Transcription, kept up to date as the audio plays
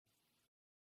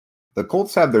The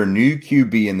Colts have their new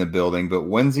QB in the building, but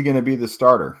when's he going to be the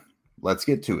starter? Let's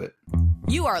get to it.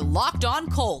 You are Locked On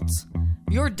Colts,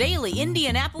 your daily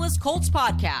Indianapolis Colts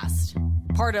podcast.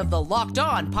 Part of the Locked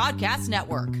On Podcast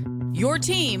Network, your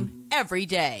team every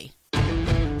day.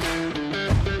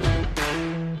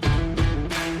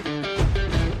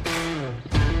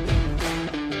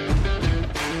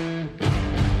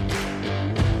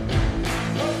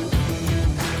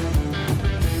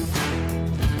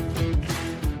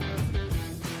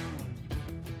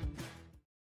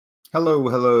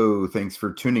 Hello. Thanks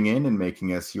for tuning in and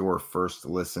making us your first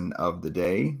listen of the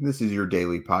day. This is your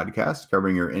daily podcast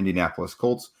covering your Indianapolis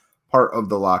Colts, part of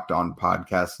the Locked On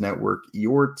Podcast Network,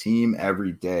 your team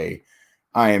every day.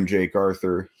 I am Jake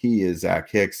Arthur. He is Zach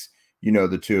Hicks. You know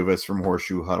the two of us from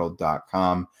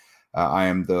horseshoehuddle.com. I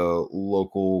am the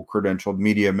local credentialed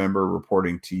media member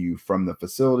reporting to you from the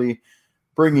facility,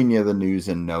 bringing you the news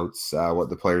and notes, what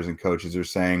the players and coaches are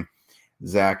saying.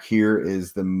 Zach here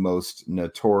is the most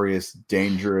notorious,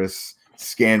 dangerous,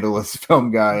 scandalous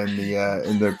film guy in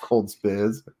the Colts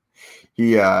biz.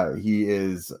 He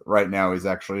is right now. He's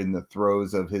actually in the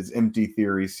throes of his Empty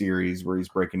Theory series, where he's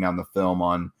breaking down the film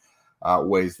on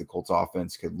ways the Colts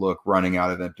offense could look running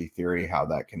out of Empty Theory, how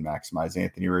that can maximize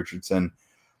Anthony Richardson.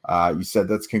 You said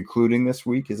that's concluding this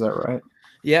week. Is that right?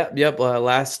 Yep.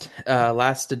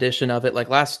 Last edition of it,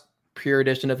 last pure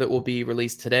edition of it, will be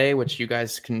released today, which you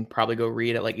guys can probably go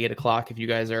read at 8 o'clock. If you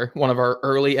guys are one of our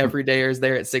early everydayers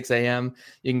there at 6 a.m.,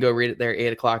 you can go read it there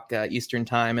 8 o'clock Eastern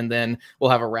time. And then we'll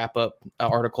have a wrap up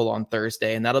article on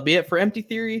Thursday, and that'll be it for Empty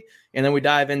Theory. And then we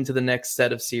dive into the next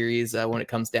set of series when it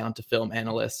comes down to film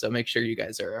analysts. So make sure you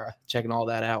guys are checking all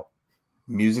that out.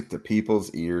 Music to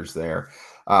people's ears there.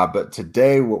 But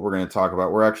today, what we're going to talk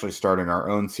about, we're actually starting our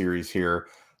own series here.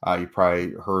 You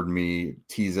probably heard me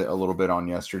tease it a little bit on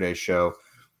yesterday's show.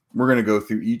 We're going to go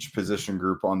through each position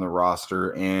group on the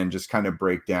roster and just kind of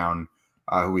break down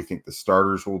who we think the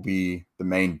starters will be, the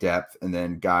main depth, and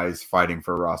then guys fighting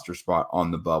for a roster spot on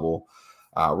the bubble.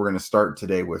 We're going to start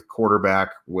today with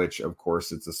quarterback, which of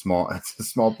course it's a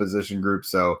small position group,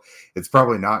 so it's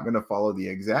probably not going to follow the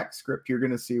exact script you're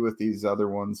going to see with these other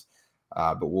ones,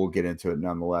 but we'll get into it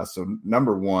nonetheless. So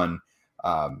number one,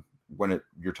 when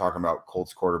you're talking about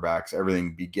Colts quarterbacks,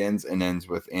 everything begins and ends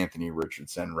with Anthony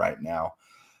Richardson right now.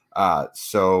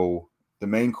 So the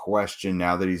main question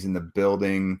now that he's in the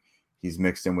building, he's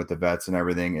mixed in with the vets and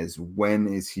everything, is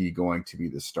when is he going to be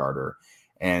the starter?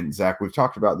 And Zach, we've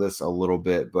talked about this a little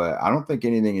bit, but I don't think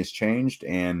anything has changed.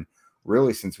 And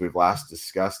really, since we've last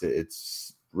discussed it,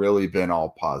 it's really been all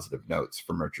positive notes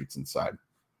from Richardson's side.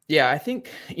 Yeah, I think,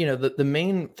 the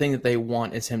main thing that they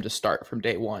want is him to start from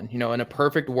day one. In a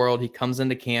perfect world, he comes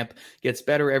into camp, gets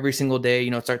better every single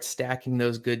day, starts stacking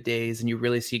those good days, and you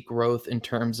really see growth in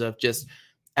terms of just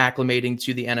acclimating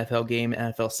to the NFL game,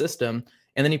 NFL system.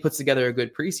 And then he puts together a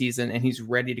good preseason and he's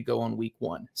ready to go on week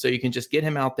one. So you can just get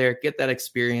him out there, get that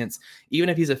experience. Even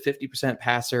if he's a 50%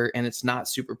 passer and it's not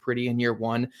super pretty in year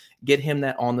one, get him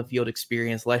that on the field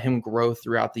experience, let him grow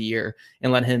throughout the year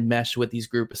and let him mesh with these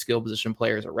group of skill position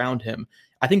players around him.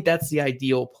 I think that's the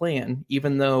ideal plan,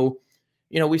 even though,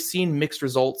 we've seen mixed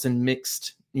results and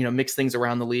mixed things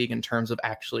around the league in terms of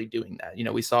actually doing that.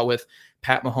 We saw with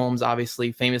Pat Mahomes,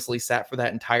 obviously famously sat for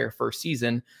that entire first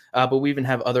season, but we even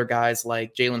have other guys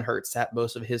like Jalen Hurts sat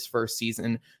most of his first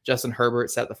season. Justin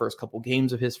Herbert sat the first couple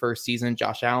games of his first season.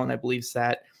 Josh Allen, I believe,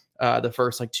 sat the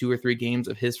first 2 or 3 games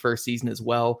of his first season as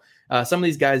well. Some of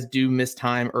these guys do miss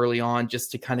time early on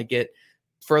just to kind of get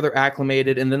further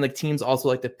acclimated. And then the teams also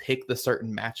like to pick the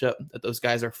certain matchup that those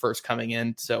guys are first coming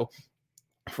in. So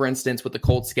for instance, with the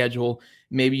Colts schedule,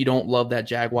 maybe you don't love that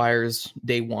Jaguars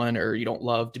day one, or you don't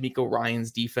love DeMeco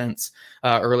Ryans defense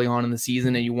early on in the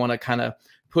season, and you want to kind of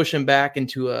push him back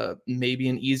into maybe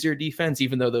an easier defense,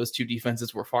 even though those two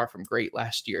defenses were far from great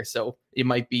last year. So it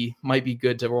might be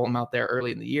good to roll them out there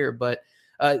early in the year, but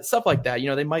stuff like that,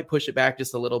 they might push it back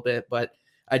just a little bit. But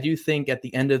I do think at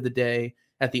the end of the day,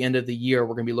 at the end of the year,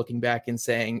 we're going to be looking back and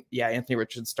saying, yeah, Anthony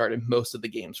Richardson started most of the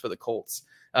games for the Colts.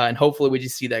 And hopefully we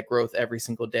just see that growth every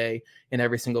single day in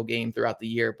every single game throughout the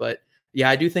year. But yeah,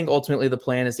 I do think ultimately the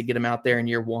plan is to get him out there in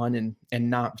year one and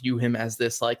not view him as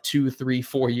this 2, 3,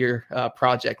 4 year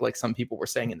project like some people were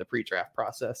saying in the pre-draft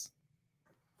process.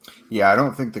 Yeah, I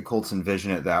don't think the Colts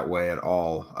envision it that way at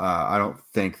all. I don't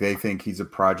think they think he's a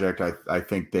project. I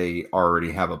think they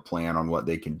already have a plan on what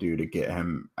they can do to get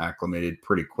him acclimated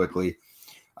pretty quickly.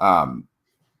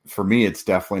 For me, it's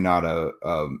definitely not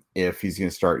if he's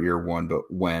going to start year one,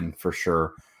 but when, for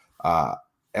sure.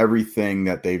 Everything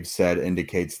that they've said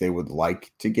indicates they would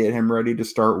like to get him ready to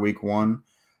start week one.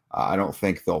 I don't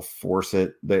think they'll force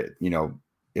it. That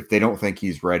if they don't think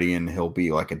he's ready and he'll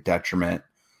be like a detriment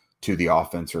to the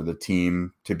offense or the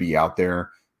team to be out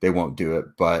there, they won't do it.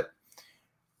 But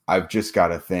I've just got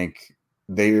to think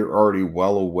they're already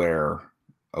well aware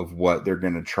of what they're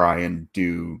going to try and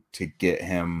do to get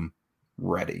him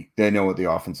ready. They know what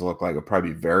the offense will look like. It'll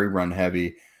probably be very run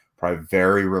heavy, probably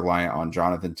very reliant on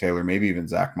Jonathan Taylor, maybe even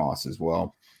Zach Moss as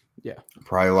well. Yeah.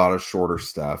 Probably a lot of shorter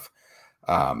stuff.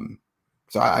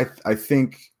 So I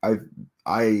think I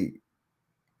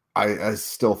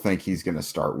still think he's going to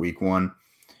start week 1.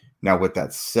 Now, with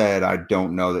that said, I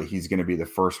don't know that he's going to be the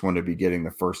first one to be getting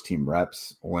the first team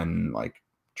reps when like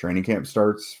training camp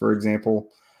starts, for example.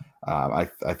 I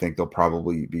think they'll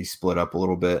probably be split up a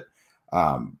little bit.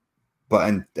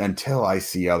 But until I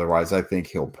see otherwise, I think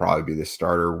he'll probably be the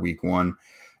starter week 1.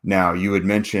 Now, you had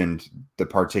mentioned the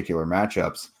particular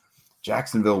matchups.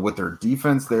 Jacksonville, with their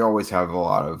defense, they always have a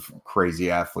lot of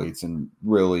crazy athletes and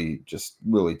really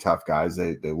tough guys.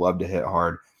 They love to hit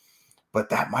hard. But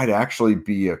that might actually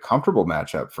be a comfortable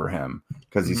matchup for him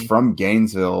because he's from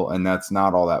Gainesville, and that's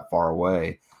not all that far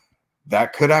away.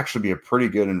 That could actually be a pretty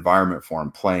good environment for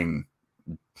him playing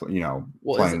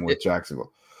with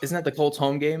Jacksonville. Isn't that the Colts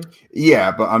home game?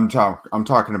 Yeah, but I'm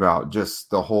talking about just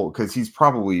the whole, because he's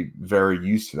probably very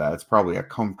used to that. It's probably a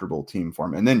comfortable team for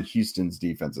him. And then Houston's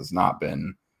defense has not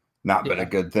been a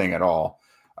good thing at all.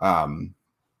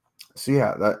 So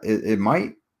yeah,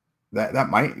 that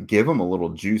might give him a little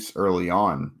juice early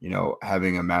on,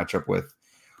 having a matchup with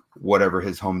whatever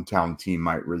his hometown team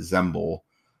might resemble.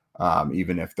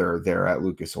 Even if they're there at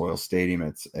Lucas Oil Stadium,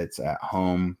 it's at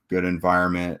home, good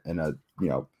environment, and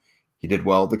he did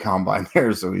well at the combine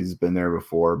there, so he's been there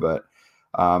before. But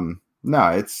I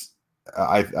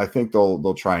think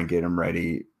they'll try and get him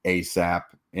ready ASAP.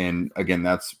 And again,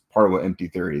 that's part of what Empty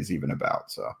Theory is even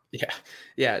about. So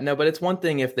no, but it's one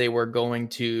thing if they were going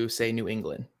to say New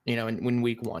England, in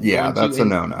week 1. Yeah, that's a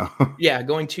no-no. Yeah,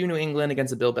 going to New England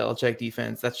against a Bill Belichick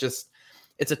defense,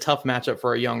 it's a tough matchup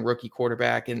for a young rookie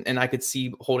quarterback, and I could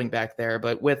see holding back there.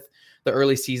 But with the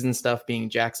early season stuff being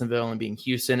Jacksonville and being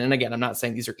Houston, and again, I'm not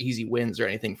saying these are easy wins or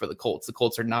anything for the Colts. The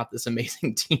Colts are not this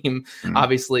amazing team,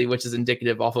 obviously, which is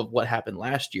indicative off of what happened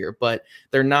last year, but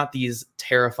they're not these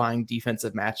terrifying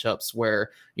defensive matchups where,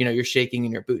 you're shaking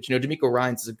in your boots. DeMeco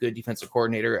Ryans is a good defensive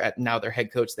coordinator at now their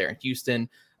head coach there in Houston.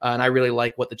 And I really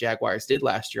like what the Jaguars did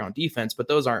last year on defense, but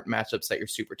those aren't matchups that you're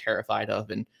super terrified of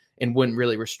and wouldn't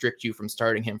really restrict you from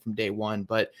starting him from day one.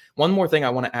 But one more thing I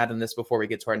want to add in this before we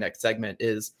get to our next segment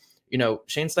is,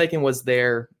 Shane Steichen was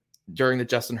there during the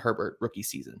Justin Herbert rookie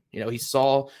season. He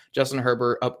saw Justin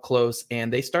Herbert up close,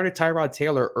 and they started Tyrod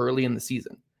Taylor early in the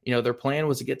season. Their plan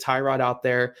was to get Tyrod out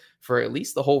there for at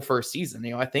least the whole first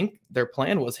season. I think their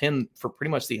plan was him for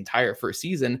pretty much the entire first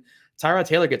season. Tyrod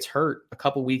Taylor gets hurt a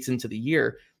couple weeks into the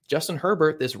year. Justin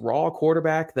Herbert, this raw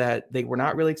quarterback that they were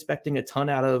not really expecting a ton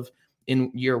out of in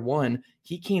year 1,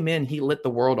 he came in, he lit the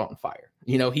world on fire.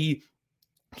 He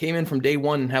came in from day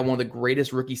 1 and had one of the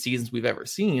greatest rookie seasons we've ever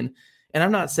seen. And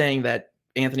I'm not saying that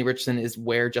Anthony Richardson is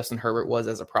where Justin Herbert was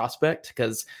as a prospect,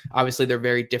 because obviously they're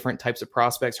very different types of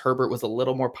prospects. Herbert was a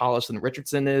little more polished than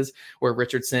Richardson is, where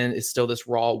Richardson is still this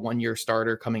raw 1-year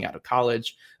starter coming out of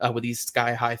college with these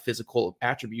sky-high physical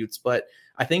attributes. But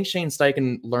I think Shane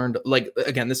Steichen learned,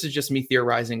 again, this is just me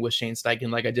theorizing with Shane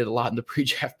Steichen, like I did a lot in the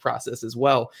pre-draft process as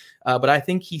well. But I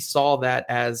think he saw that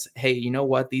as, hey, you know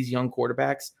what? These young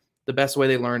quarterbacks, the best way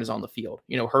they learn is on the field.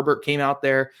 Herbert came out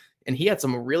there and he had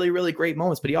some really, really great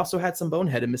moments, but he also had some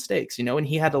boneheaded mistakes, and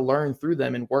he had to learn through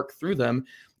them and work through them.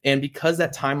 And because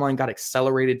that timeline got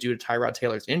accelerated due to Tyrod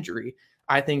Taylor's injury,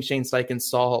 I think Shane Steichen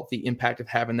saw the impact of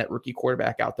having that rookie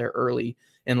quarterback out there early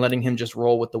and letting him just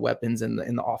roll with the weapons in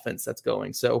the offense that's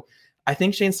going. So I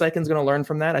think Shane Steichen's going to learn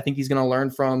from that. I think he's going to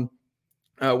learn from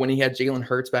when he had Jalen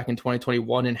Hurts back in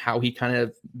 2021 and how he kind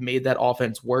of made that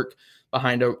offense work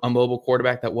behind a mobile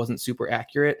quarterback that wasn't super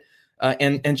accurate,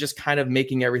 and just kind of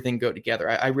making everything go together.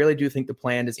 I really do think the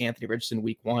plan is Anthony Richardson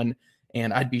week 1,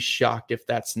 and I'd be shocked if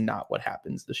that's not what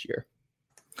happens this year.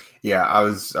 Yeah, I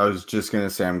was just going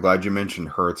to say, I'm glad you mentioned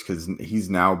Hurts, because he's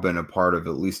now been a part of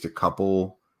at least a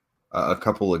couple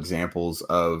examples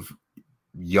of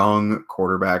young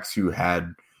quarterbacks who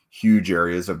had huge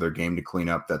areas of their game to clean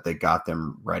up that they got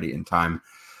them ready in time.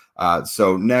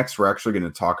 So next, we're actually going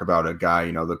to talk about a guy,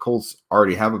 the Colts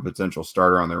already have a potential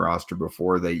starter on their roster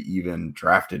before they even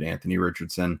drafted Anthony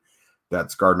Richardson.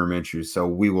 That's Gardner Minshew. So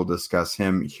we will discuss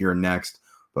him here next.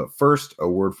 But first, a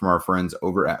word from our friends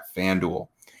over at FanDuel.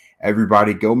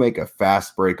 Everybody go make a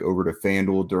fast break over to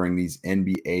FanDuel during these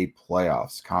NBA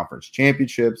playoffs, conference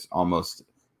championships, almost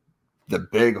the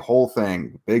big whole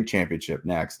thing, big championship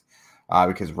next.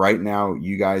 because right now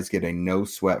you guys get a no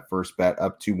sweat first bet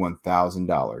up to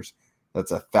 $1,000.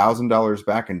 That's $1,000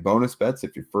 back in bonus bets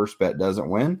if your first bet doesn't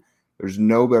win. There's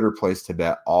no better place to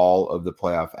bet all of the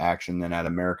playoff action than at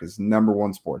America's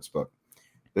 #1 sportsbook.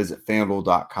 Visit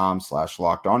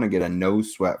FanDuel.com/lockedon and get a no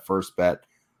sweat first bet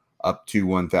up to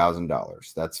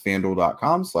 $1,000. That's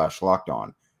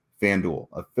FanDuel.com/lockedon. FanDuel,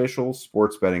 official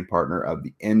sports betting partner of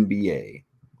the NBA.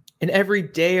 And every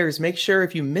dayers, make sure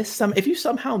if you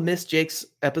somehow missed Jake's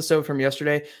episode from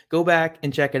yesterday, go back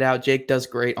and check it out. Jake does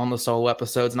great on the solo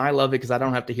episodes, and I love it because I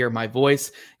don't have to hear my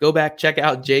voice. Go back, check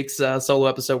out Jake's solo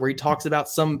episode where he talks about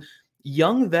some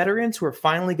young veterans who are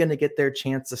finally going to get their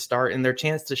chance to start and their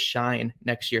chance to shine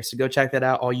next year. So go check that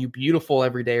out, all you beautiful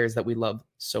everydayers that we love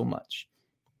so much.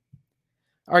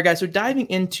 All right, guys, so diving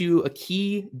into a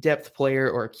key depth player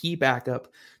or a key backup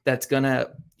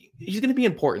he's going to be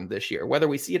important this year, whether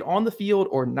we see it on the field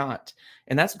or not.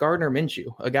 And that's Gardner Minshew,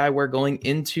 a guy where going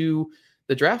into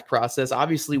the draft process,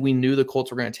 obviously we knew the Colts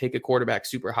were going to take a quarterback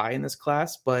super high in this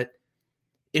class, but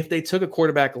if they took a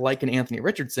quarterback like an Anthony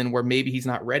Richardson, where maybe he's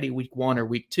not ready week 1 or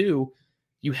week 2,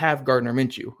 you have Gardner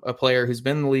Minshew, a player who's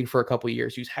been in the league for a couple of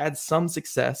years, who's had some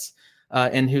success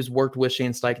and who's worked with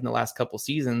Shane Steichen the last couple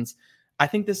seasons. I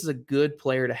think this is a good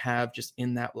player to have just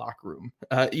in that locker room,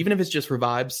 even if it's just for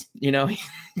vibes.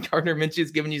 Gardner Minshew is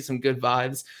giving you some good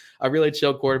vibes. A really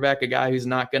chill quarterback, a guy who's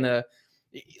not gonna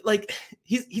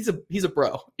he's a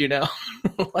bro,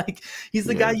 like he's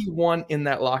the guy you want in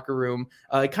that locker room.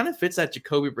 It kind of fits that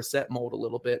Jacoby Brissett mold a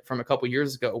little bit from a couple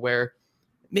years ago, where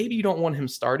maybe you don't want him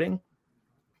starting,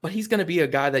 but he's going to be a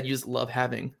guy that you just love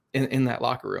having in that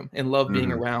locker room and love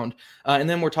being around. And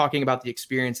then we're talking about the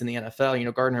experience in the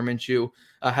NFL. Gardner Minshew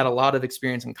had a lot of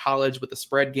experience in college with the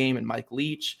spread game and Mike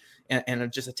Leach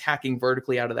and just attacking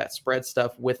vertically out of that spread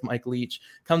stuff with Mike Leach.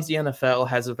 Comes the NFL,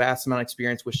 has a vast amount of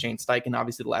experience with Shane Steichen,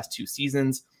 obviously the last 2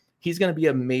 seasons. He's going to be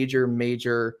a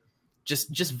major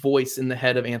just voice in the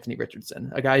head of Anthony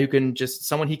Richardson, a guy who can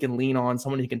someone he can lean on,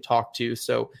 someone he can talk to.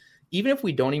 So even if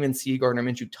we don't even see Gardner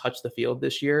Minshew touch the field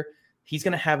this year, he's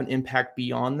going to have an impact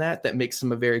beyond that makes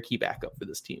him a very key backup for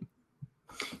this team.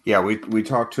 Yeah, we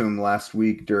talked to him last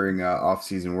week during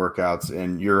off-season workouts,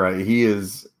 and you're right.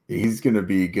 He's going to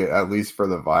be good, at least for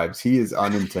the vibes. He is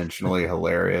unintentionally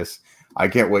hilarious. I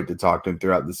can't wait to talk to him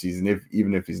throughout the season,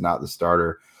 even if he's not the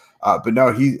starter. But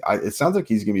no, it sounds like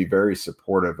he's going to be very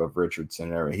supportive of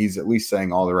Richardson. He's at least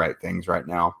saying all the right things right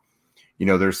now.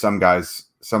 There's some guys,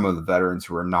 some of the veterans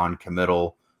who are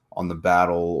non-committal on the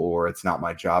battle, or it's not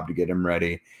my job to get him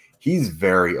ready. He's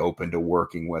very open to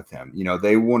working with him.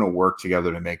 They want to work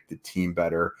together to make the team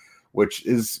better, which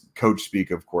is coach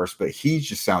speak, of course, but he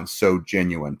just sounds so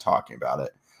genuine talking about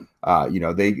it.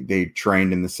 They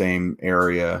trained in the same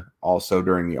area also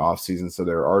during the offseason, so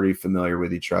they're already familiar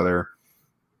with each other.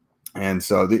 And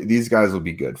so these guys will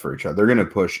be good for each other. They're going to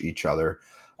push each other.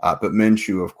 But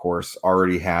Minshew, of course,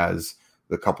 already has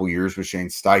the couple years with Shane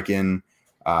Steichen.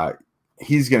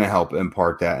 He's going to help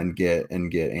impart that and get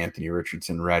Anthony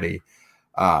Richardson ready.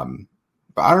 But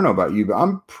I don't know about you, but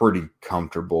I'm pretty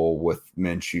comfortable with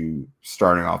Minshew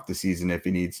starting off the season if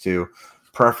he needs to.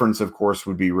 Preference, of course,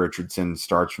 would be Richardson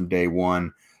starts from day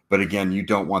 1. But again, you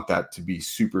don't want that to be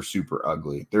super, super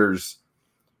ugly. There's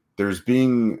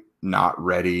being not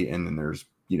ready, and then there's,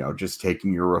 just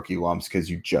taking your rookie lumps because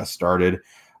you just started.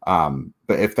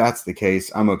 But if that's the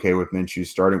case, I'm okay with Minshew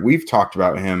starting. We've talked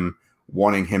about him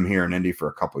wanting him here in Indy for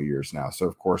a couple years now. So,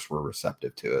 of course, we're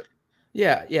receptive to it.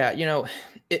 Yeah.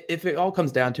 If it all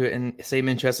comes down to it and say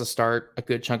Minshew has to start a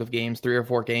good chunk of games, 3 or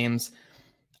 4 games,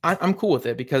 I'm cool with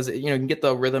it because, you can get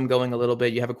the rhythm going a little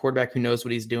bit. You have a quarterback who knows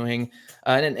what he's doing.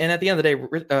 And at the end of the day,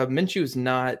 Minshew is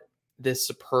not this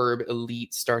superb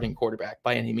elite starting quarterback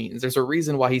by any means. There's a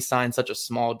reason why he signed such a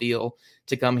small deal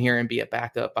to come here and be a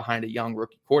backup behind a young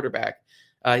rookie quarterback.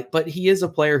 But he is a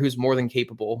player who's more than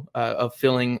capable of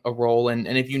filling a role. And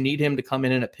if you need him to come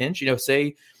in a pinch,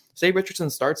 say Richardson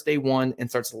starts day 1 and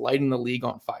starts lighting the league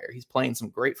on fire. He's playing some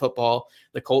great football.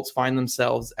 The Colts find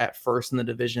themselves at first in the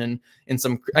division.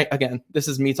 Again, this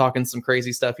is me talking some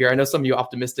crazy stuff here. I know some of you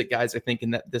optimistic guys are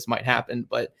thinking that this might happen,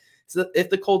 but if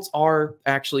the Colts are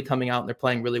actually coming out and they're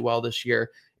playing really well this year,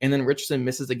 and then Richardson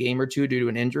misses a game or 2 due to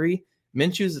an injury,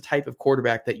 Minshew is the type of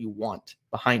quarterback that you want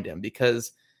behind him,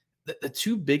 because the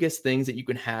 2 biggest things that you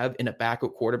can have in a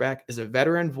backup quarterback is a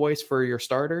veteran voice for your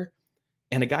starter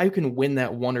and a guy who can win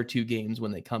that 1 or 2 games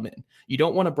when they come in. You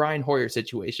don't want a Brian Hoyer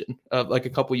situation of like a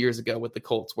couple years ago with the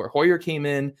Colts, where Hoyer came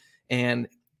in and,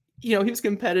 he was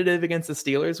competitive against the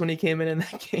Steelers when he came in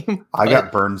that game. I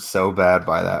got burned so bad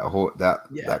by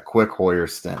that quick Hoyer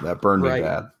stint. That burned me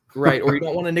bad. Right. Or you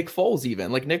don't want a Nick Foles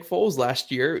even. Like Nick Foles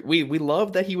last year, we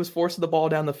loved that he was forcing the ball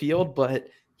down the field, but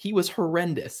he was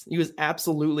horrendous. He was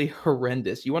absolutely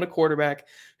horrendous. You want a quarterback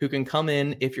who can come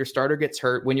in if your starter gets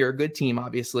hurt, when you're a good team,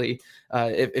 obviously.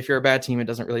 If you're a bad team, it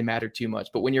doesn't really matter too much.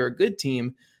 But when you're a good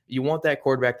team, you want that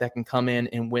quarterback that can come in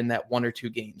and win that 1 or 2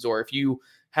 games. Or if you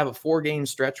have a 4-game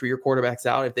stretch where your quarterback's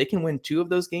out, if they can win 2 of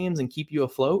those games and keep you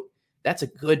afloat, that's a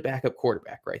good backup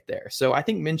quarterback right there. So I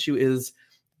think Minshew is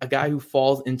a guy who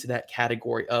falls into that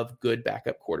category of good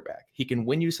backup quarterback. He can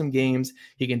win you some games.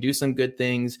 He can do some good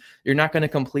things. You're not going to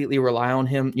completely rely on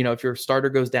him. You know, if your starter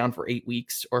goes down for 8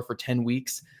 weeks or for 10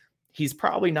 weeks, he's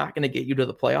probably not going to get you to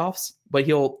the playoffs, but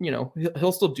he'll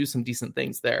still do some decent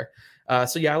things there.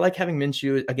 So yeah, I like having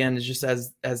Minshew again, is just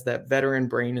as that veteran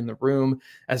brain in the room,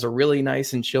 as a really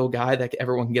nice and chill guy that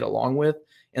everyone can get along with.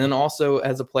 And then also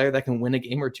as a player that can win a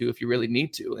game or two if you really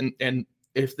need to. And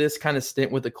if this kind of stint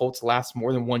with the Colts lasts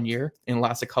more than 1 year and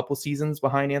lasts a couple seasons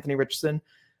behind Anthony Richardson,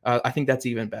 I think that's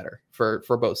even better for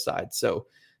both sides. So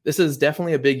this is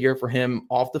definitely a big year for him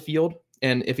off the field.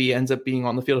 And if he ends up being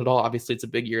on the field at all, obviously it's a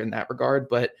big year in that regard.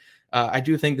 But I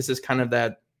do think this is kind of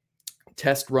that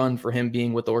test run for him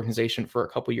being with the organization for a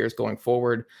couple years going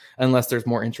forward, unless there's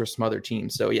more interest from other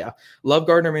teams. So yeah, love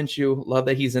Gardner Minshew, love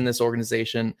that he's in this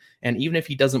organization. And even if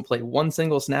he doesn't play one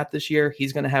single snap this year,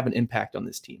 he's going to have an impact on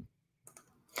this team.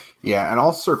 Yeah, and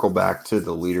I'll circle back to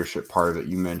the leadership part of it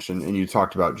you mentioned, and you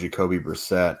talked about Jacoby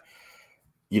Brissett.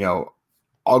 You know,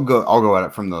 I'll go at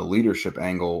it from the leadership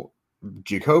angle.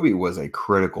 Jacoby was a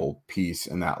critical piece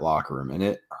in that locker room, and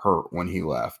it hurt when he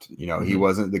left. You know, he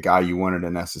wasn't the guy you wanted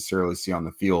to necessarily see on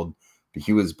the field, but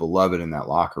he was beloved in that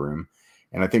locker room.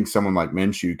 And I think someone like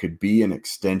Minshew could be an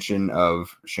extension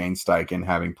of Shane Steichen,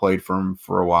 having played for him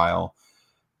for a while,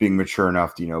 being mature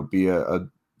enough to, you know, be a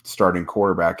starting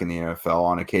quarterback in the NFL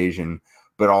on occasion,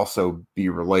 but also be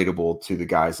relatable to the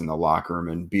guys in the locker room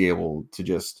and be able to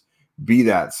just be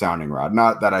that sounding rod.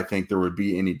 Not that I think there would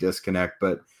be any disconnect,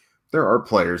 but there are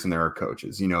players and there are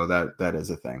coaches, you know, that is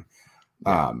a thing.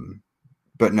 Yeah.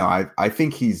 But no, I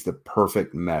think he's the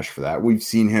perfect mesh for that. We've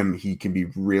seen him. He can be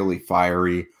really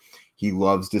fiery. He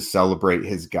loves to celebrate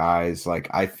his guys. Like,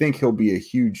 I think he'll be a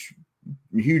huge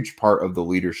part of the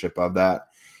leadership of that.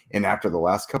 And after the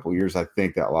last couple of years, I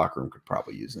think that locker room could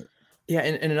probably use it. Yeah,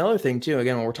 and another thing too,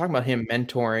 again, when we're talking about him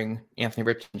mentoring Anthony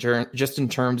Richardson, just in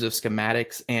terms of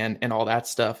schematics and all that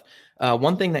stuff,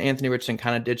 one thing that Anthony Richardson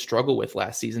kind of did struggle with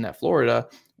last season at Florida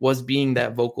was being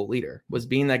that vocal leader, was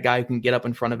being that guy who can get up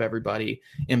in front of everybody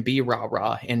and be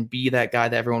rah-rah and be that guy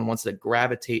that everyone wants to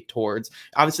gravitate towards.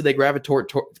 Obviously, they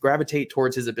gravitate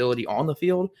towards his ability on the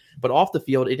field, but off the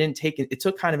field, it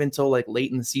took kind of until like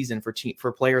late in the season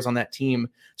for players on that team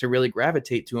to really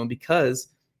gravitate to him, because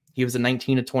he was a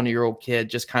 19 to 20-year-old kid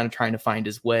just kind of trying to find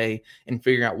his way and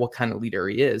figuring out what kind of leader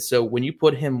he is. So when you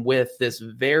put him with this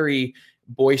very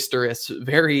boisterous,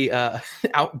 very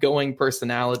outgoing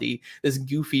personality, this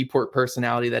goofy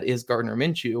personality that is Gardner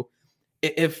Minshew,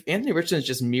 if Anthony Richardson is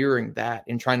just mirroring that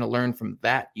and trying to learn from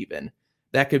that, even,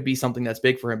 that could be something that's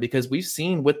big for him, because we've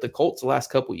seen with the Colts the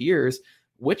last couple of years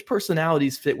which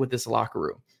personalities fit with this locker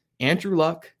room. Andrew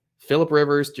Luck, Phillip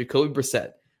Rivers, Jacoby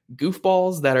Brissett,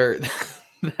 goofballs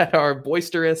that are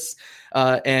boisterous,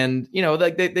 and you know,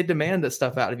 like they demand this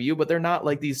stuff out of you, but they're not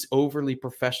like these overly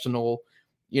professional,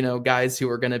 you know, guys who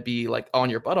are going to be like on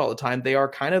your butt all the time. They are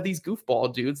kind of these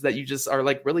goofball dudes that you just are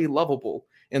like really lovable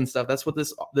and stuff. That's what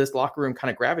this locker room kind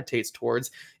of gravitates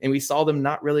towards. And we saw them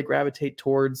not really gravitate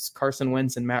towards Carson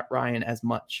Wentz and Matt Ryan as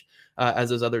much as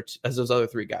those other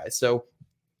 3 guys. So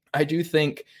I do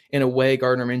think in a way,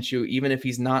 Gardner Minshew, even if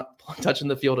he's not touching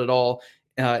the field at all,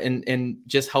 and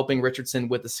just helping Richardson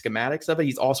with the schematics of it,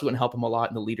 he's also going to help him a lot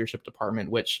in the leadership department,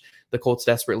 which the Colts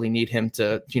desperately need him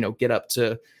to, you know, get up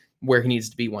to where he needs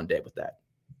to be one day with that.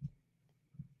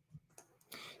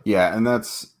 Yeah, and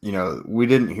that's, you know, we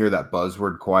didn't hear that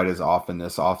buzzword quite as often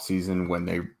this offseason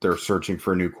when they're searching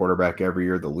for a new quarterback every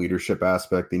year, the leadership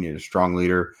aspect. They need a strong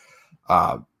leader.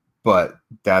 But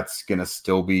that's going to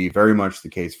still be very much the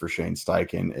case for Shane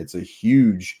Steichen. It's a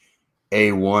huge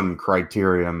A1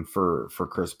 criterion for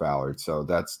Chris Ballard. So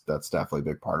that's definitely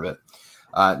a big part of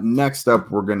it. Next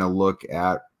up, we're going to look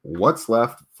at what's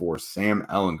left for Sam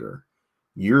Ehlinger.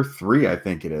 Year 3, I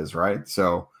think it is, right?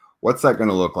 So what's that going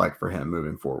to look like for him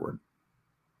moving forward?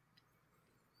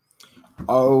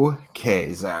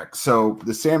 Okay, Zach. So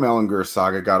the Sam Ehlinger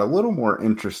saga got a little more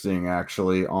interesting,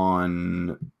 actually,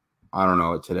 on, I don't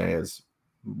know what today is.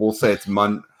 We'll say it's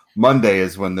Monday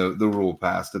is when the rule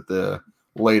passed at the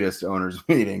latest owners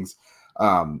meetings.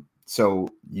 So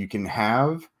you can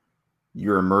have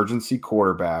your emergency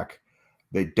quarterback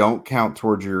They don't count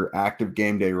towards your active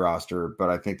game day roster, but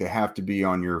I think they have to be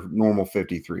on your normal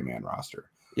 53-man roster.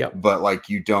 Yep. But like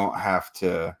you don't have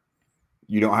to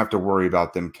worry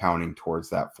about them counting towards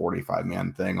that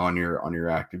 45-man thing on your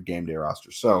active game day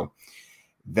roster. So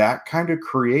that kind of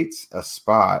creates a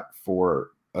spot for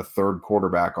a third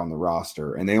quarterback on the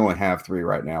roster, and they only have 3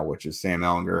 right now, which is Sam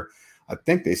Ehlinger. I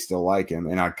think they still like him,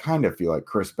 and I kind of feel like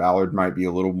Chris Ballard might be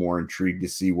a little more intrigued to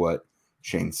see what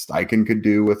Shane Steichen could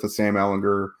do with a Sam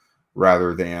Ehlinger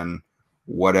rather than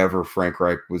whatever Frank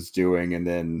Reich was doing, and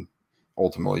then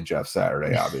ultimately Jeff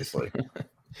Saturday, obviously.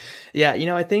 Yeah,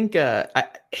 I think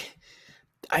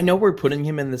I know we're putting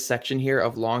him in the section here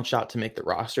of long shot to make the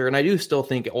roster, and I do still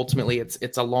think ultimately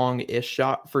it's a long-ish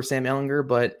shot for Sam Ehlinger,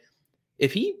 but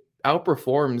if he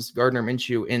outperforms Gardner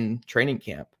Minshew in training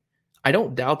camp, I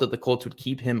don't doubt that the Colts would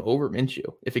keep him over Minshew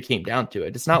if it came down to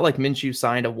it. It's not like Minshew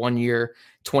signed a 1-year,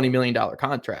 $20 million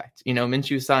contract.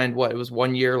 Minshew signed it was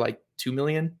 1 year, like $2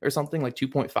 million or something, like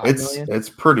 $2.5 million. It's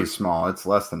pretty small. It's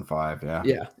less than 5.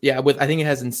 Yeah. Yeah. I think it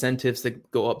has incentives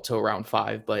that go up to around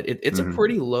 5, but it's a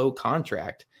pretty low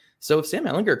contract. So if Sam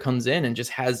Ehlinger comes in and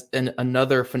just has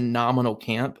another phenomenal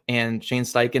camp, and Shane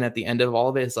Steichen at the end of all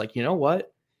of it is like, you know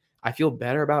what? I feel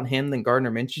better about him than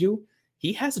Gardner Minshew.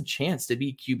 He has a chance to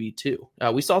be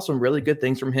QB2. We saw some really good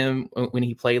things from him when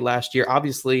he played last year.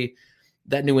 Obviously,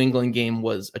 that New England game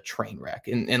was a train wreck.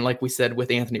 And like we said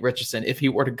with Anthony Richardson, if he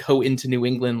were to go into New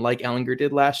England like Ehlinger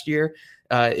did last year,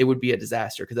 it would be a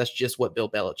disaster because that's just what Bill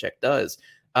Belichick does.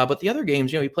 But the other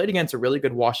games, he played against a really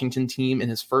good Washington team in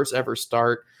his first ever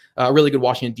start. A really good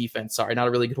Washington defense. Sorry, not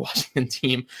a really good Washington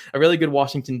team. A really good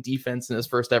Washington defense in his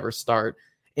first ever start.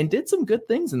 And did some good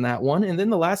things in that one. And then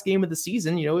the last game of the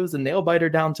season, it was a nail biter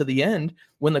down to the end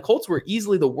when the Colts were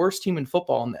easily the worst team in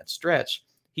football in that stretch.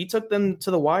 He took them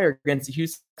to the wire against the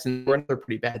Houston, who were another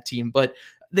pretty bad team, but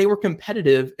they were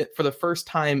competitive for the first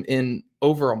time in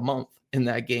over a month in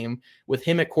that game with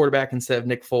him at quarterback instead of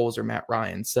Nick Foles or Matt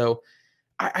Ryan. So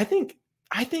I think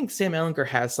Sam Ehlinger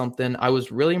has something. I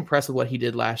was really impressed with what he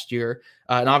did last year,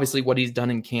 and obviously what he's done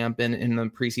in camp and in the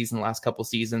preseason last couple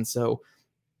seasons. So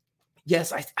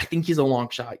yes, I think he's a long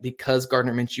shot because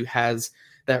Gardner Minshew has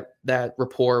that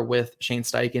rapport with Shane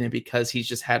Steichen and because he's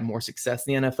just had more success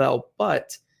in the NFL.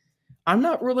 But I'm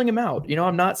not ruling him out.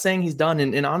 I'm not saying he's done.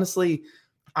 And honestly,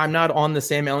 I'm not on the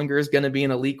Sam Ehlinger is going to be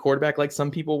an elite quarterback like some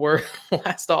people were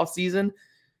last offseason.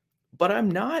 But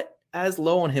I'm not as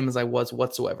low on him as I was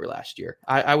whatsoever last year.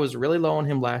 I was really low on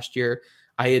him last year.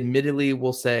 I admittedly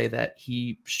will say that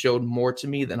he showed more to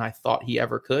me than I thought he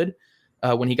ever could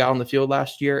when he got on the field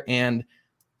last year. And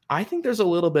I think there's a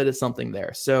little bit of something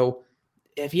there. So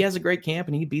if he has a great camp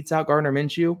and he beats out Gardner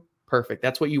Minshew, perfect.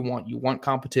 That's what you want. You want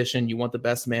competition. You want the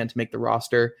best man to make the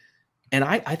roster. And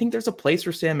I think there's a place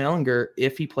for Sam Ehlinger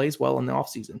if he plays well in the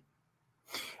offseason.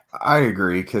 I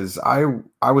agree because I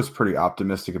was pretty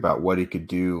optimistic about what he could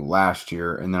do last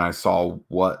year. And then I saw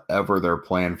whatever their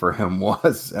plan for him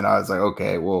was. And I was like,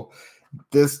 okay, well,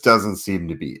 this doesn't seem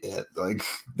to be it. Like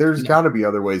there's got to be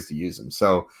other ways to use him.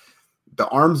 So the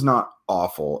arm's not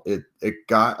awful. It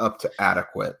got up to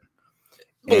adequate.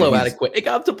 Below adequate. It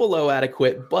got up to below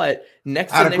adequate, but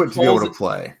next to Nick Foles, to be able to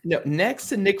play. No, next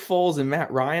to Nick Foles and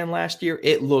Matt Ryan last year,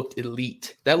 it looked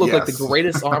elite. That looked like the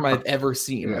greatest arm I've ever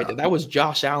seen. Yeah. Right there. That was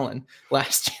Josh Allen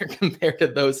last year compared to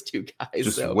those two guys.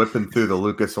 Just whipping through the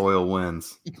Lucas Oil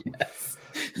winds. Yes.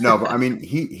 No, but I mean,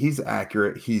 he's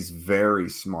accurate. He's very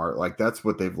smart. Like that's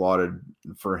what they've lauded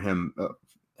for him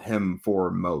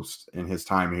for most in his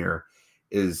time here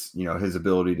is, his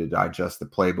ability to digest the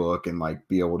playbook and like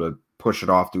be able to push it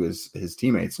off to his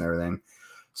teammates and everything.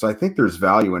 So I think there's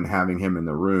value in having him in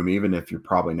the room, even if you're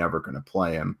probably never going to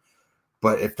play him.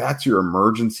 But if that's your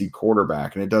emergency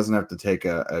quarterback and it doesn't have to take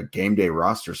a game day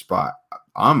roster spot,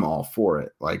 I'm all for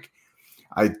it. Like,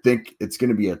 I think it's going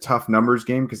to be a tough numbers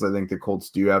game because I think the Colts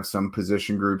do have some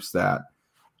position groups that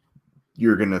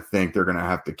you're going to think they're going to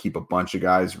have to keep a bunch of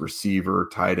guys, receiver,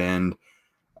 tight end,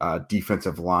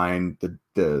 defensive line,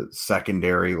 the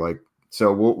secondary,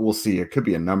 so we'll see. It could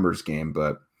be a numbers game,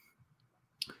 but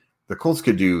the Colts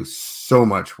could do so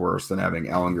much worse than having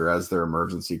Ehlinger as their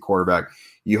emergency quarterback.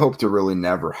 You hope to really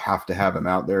never have to have him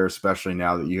out there, especially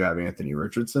now that you have Anthony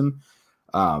Richardson.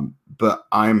 But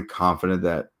I'm confident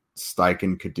that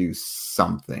Steichen could do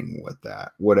something with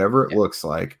that, whatever it looks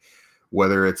like,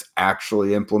 whether it's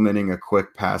actually implementing a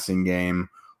quick passing game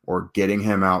or getting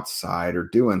him outside or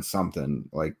doing something.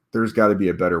 Like there's got to be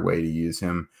a better way to use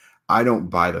him. I don't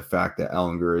buy the fact that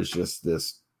Ehlinger is just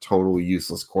this totally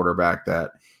useless quarterback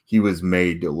that he was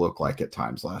made to look like at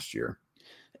times last year.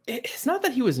 It's not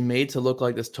that he was made to look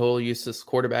like this total useless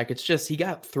quarterback. It's just he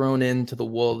got thrown into the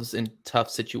wolves in tough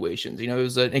situations. It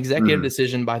was an executive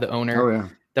decision by the owner. Oh, yeah.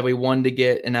 That we wanted to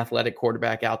get an athletic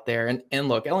quarterback out there. And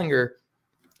look, Ehlinger,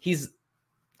 he's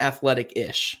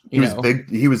athletic-ish. He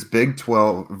was Big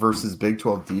 12 versus Big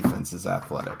 12 defense is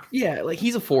athletic. Yeah, like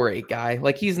he's a 4'8" guy.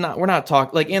 Like we're not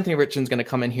talking like Anthony Richardson's going to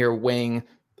come in here weighing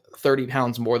 30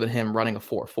 pounds more than him running a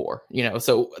 4.4,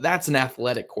 so that's an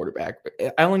athletic quarterback.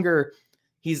 But Ehlinger,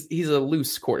 he's a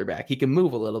loose quarterback. He can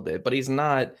move a little bit, but he's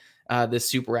not this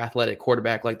super athletic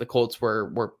quarterback like the Colts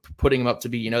were putting him up to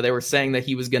be. They were saying that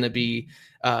he was going to be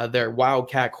their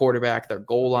wildcat quarterback, their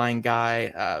goal line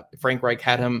guy. Frank Reich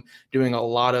had him doing a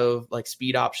lot of like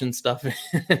speed option stuff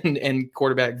and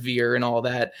quarterback veer and all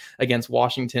that against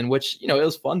Washington, which, it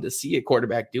was fun to see a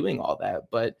quarterback doing all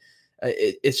that, but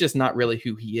it's just not really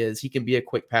who he is. He can be a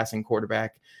quick passing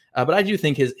quarterback. But I do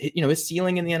think his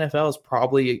ceiling in the NFL is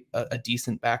probably a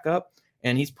decent backup,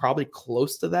 and he's probably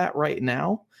close to that right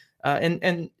now.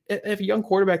 And if a young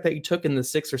quarterback that you took in the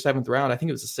 6th or 7th round, I think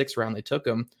it was the 6th round they took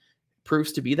him,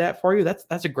 proves to be that for you,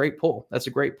 that's a great pull. That's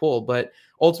a great pull. But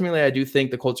ultimately, I do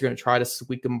think the Colts are going to try to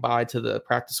squeak him by to the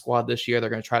practice squad this year. They're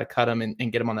going to try to cut him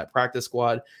and get him on that practice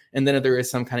squad. And then if there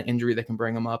is some kind of injury, they can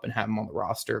bring him up and have him on the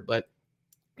roster. But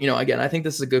again, I think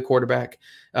this is a good quarterback,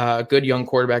 a good young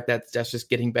quarterback that's just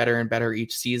getting better and better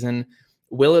each season.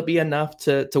 Will it be enough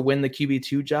to win the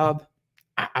QB2 job?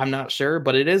 I'm not sure,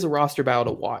 but it is a roster battle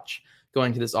to watch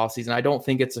going to this offseason. I don't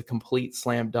think it's a complete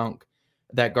slam dunk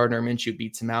that Gardner Minshew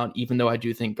beats him out, even though I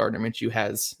do think Gardner Minshew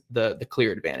has the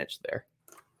clear advantage there.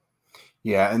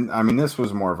 Yeah, and I mean, this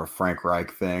was more of a Frank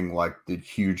Reich thing, like the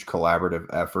huge collaborative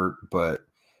effort, but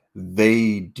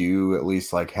they do at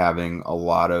least like having a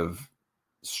lot of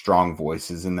strong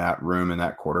voices in that room, in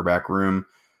that quarterback room,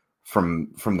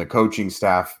 from the coaching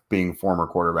staff being former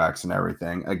quarterbacks and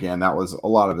everything. Again, that was a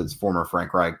lot of it's former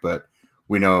Frank Reich, but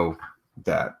we know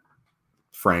that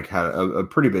Frank had a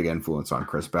pretty big influence on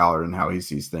Chris Ballard and how he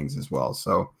sees things as well.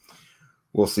 So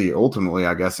we'll see. Ultimately,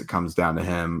 I guess it comes down to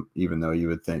him, even though you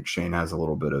would think Shane has a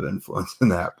little bit of influence in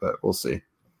that, but we'll see.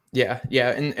 Yeah.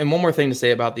 And one more thing to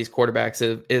say about these quarterbacks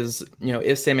is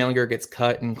if Sam Ehlinger gets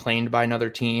cut and claimed by another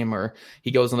team, or he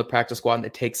goes on the practice squad and they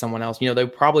take someone else, they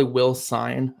probably will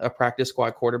sign a practice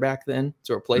squad quarterback then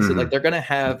to replace it. Like they're going to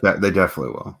have that. They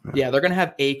definitely will. Yeah, they're going to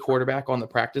have a quarterback on the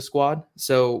practice squad.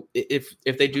 So if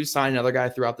they do sign another guy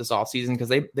throughout this offseason, because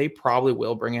they probably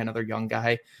will bring in another young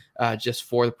guy just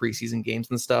for the preseason games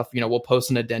and stuff. We'll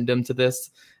post an addendum to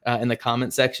this in the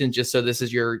comment section, just so this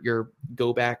is your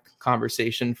go back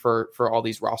conversation for all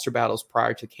these roster battles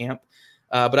prior to camp.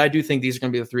 But I do think these are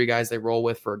going to be the 3 guys they roll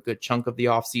with for a good chunk of the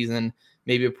offseason.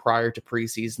 Maybe prior to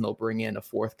preseason, they'll bring in a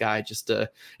 4th guy just to,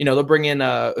 they'll bring in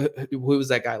who was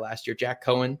that guy last year? Jack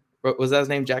Cohen. Was that his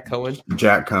name? Jack Cohen?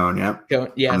 Jack Cohen, yeah.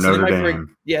 Yeah, so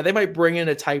they might bring in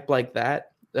a type like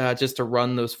that just to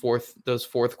run those fourth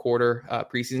quarter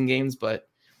preseason games, but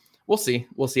we'll see.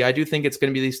 I do think it's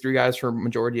going to be these 3 guys for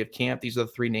majority of camp. These are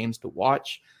the 3 names to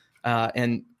watch.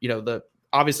 And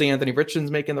obviously Anthony Richardson's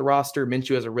making the roster.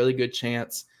 Minshew has a really good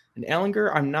chance. And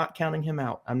Ehlinger, I'm not counting him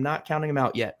out. I'm not counting him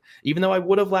out yet. Even though I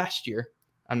would have last year,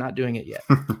 I'm not doing it yet.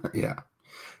 Yeah.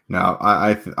 No,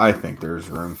 I think there's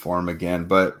room for him again,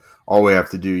 but all we have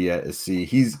to do yet is see.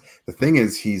 He's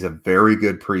a very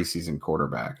good preseason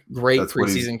quarterback. Great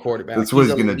preseason quarterback. That's what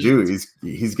he's going to do.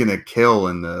 He's going to kill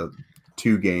in the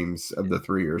 2 games of the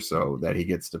 3 or so that he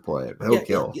gets to play. He'll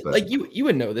kill. But. Like you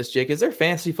would know this, Jake. Is there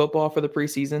fantasy football for the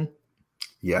preseason?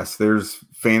 Yes, there's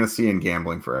fantasy and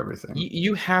gambling for everything.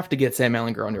 You have to get Sam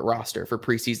Ehlinger on your roster for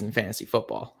preseason fantasy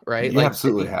football, right? You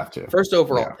absolutely have to. First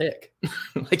overall pick.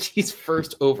 Like he's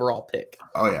first overall pick.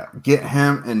 Oh, yeah. Get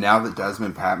him. And now that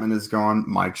Desmond Patman is gone,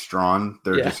 Mike Strawn,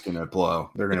 they're just going to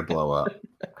blow. They're going to blow up.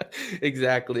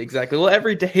 Exactly. Well,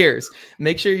 every day here's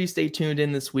make sure you stay tuned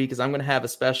in this week, because I'm going to have a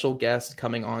special guest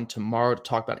coming on tomorrow to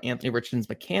talk about Anthony Richardson's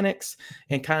mechanics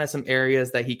and kind of some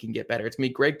areas that he can get better. It's going to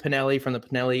be Greg Pinelli from the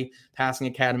Pinelli Passing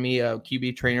Academy, a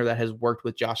QB trainer that has worked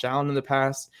with Josh Allen in the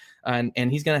past. And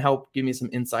he's going to help give me some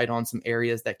insight on some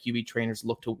areas that QB trainers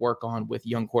look to work on with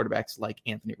young quarterbacks like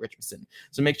Anthony Richardson.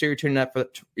 So make sure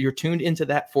you're tuned into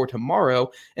that for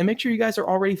tomorrow, and make sure you guys are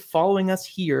already following us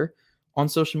here on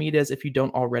social medias if you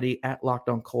don't already, at Locked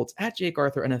On Colts, at Jake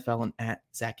Arthur NFL, and at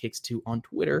Zach Hicks 2 on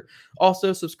Twitter.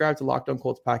 Also, subscribe to Locked On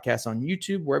Colts podcast on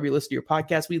YouTube, wherever you listen to your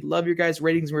podcast. We love your guys'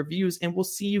 ratings and reviews, and we'll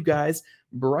see you guys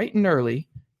bright and early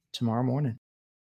tomorrow morning.